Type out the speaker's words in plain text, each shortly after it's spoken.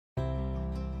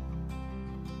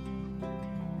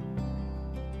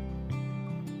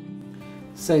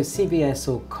So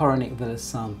CVS, or chorionic villus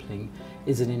sampling,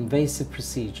 is an invasive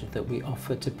procedure that we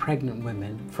offer to pregnant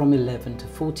women from 11 to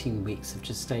 14 weeks of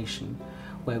gestation,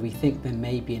 where we think there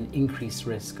may be an increased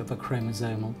risk of a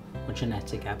chromosomal or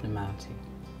genetic abnormality.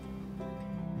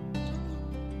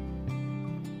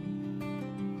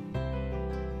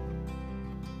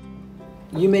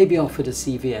 You may be offered a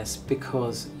CVS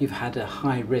because you've had a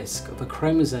high risk of a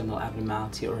chromosomal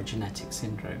abnormality or a genetic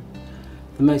syndrome.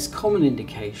 The most common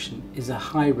indication is a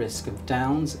high risk of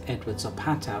Downs, Edwards or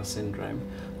Fetal syndrome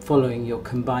following your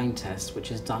combined test,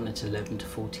 which is done at 11 to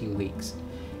 14 weeks.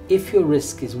 If your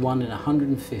risk is 1 in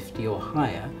 150 or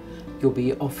higher, you'll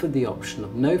be offered the option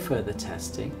of no further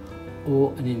testing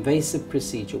or an invasive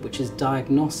procedure which is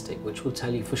diagnostic, which will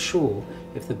tell you for sure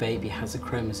if the baby has a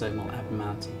chromosomal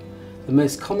abnormality. The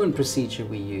most common procedure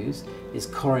we use is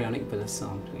chorionic villus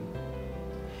sampling.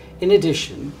 In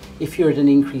addition, if you're at an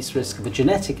increased risk of a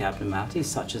genetic abnormality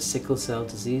such as sickle cell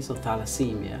disease or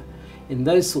thalassemia, in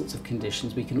those sorts of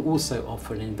conditions we can also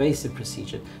offer an invasive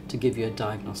procedure to give you a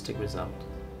diagnostic result.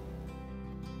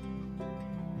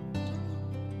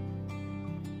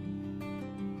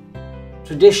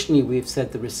 Traditionally, we've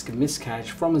said the risk of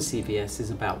miscarriage from a CVS is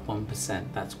about 1%.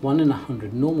 That's 1 in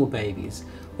 100 normal babies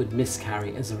would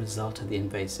miscarry as a result of the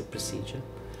invasive procedure.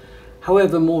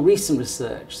 However, more recent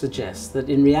research suggests that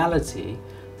in reality,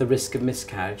 the risk of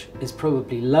miscarriage is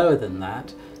probably lower than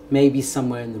that, maybe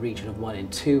somewhere in the region of 1 in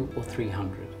 2 or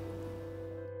 300.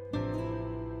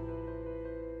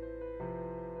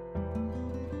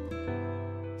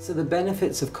 So the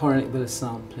benefits of chorionic villus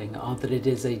sampling are that it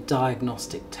is a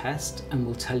diagnostic test and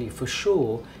will tell you for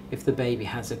sure if the baby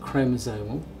has a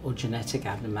chromosomal or genetic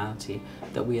abnormality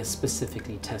that we are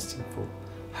specifically testing for.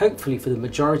 Hopefully for the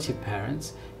majority of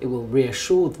parents, it will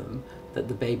reassure them that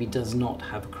the baby does not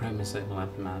have a chromosomal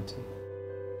abnormality.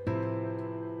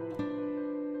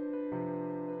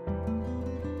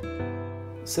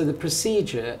 So the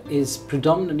procedure is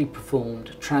predominantly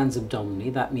performed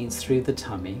transabdominally, that means through the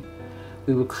tummy.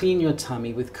 We will clean your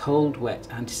tummy with cold, wet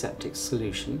antiseptic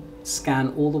solution,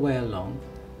 scan all the way along,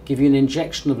 give you an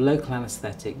injection of local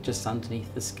anaesthetic just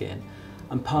underneath the skin,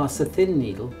 and pass a thin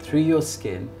needle through your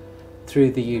skin,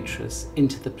 through the uterus,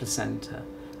 into the placenta,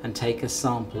 and take a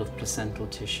sample of placental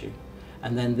tissue.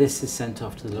 And then this is sent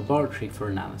off to the laboratory for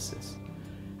analysis.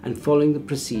 And following the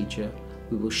procedure,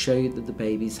 we will show you that the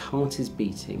baby's heart is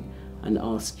beating and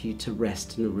ask you to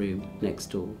rest in a room next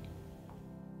door.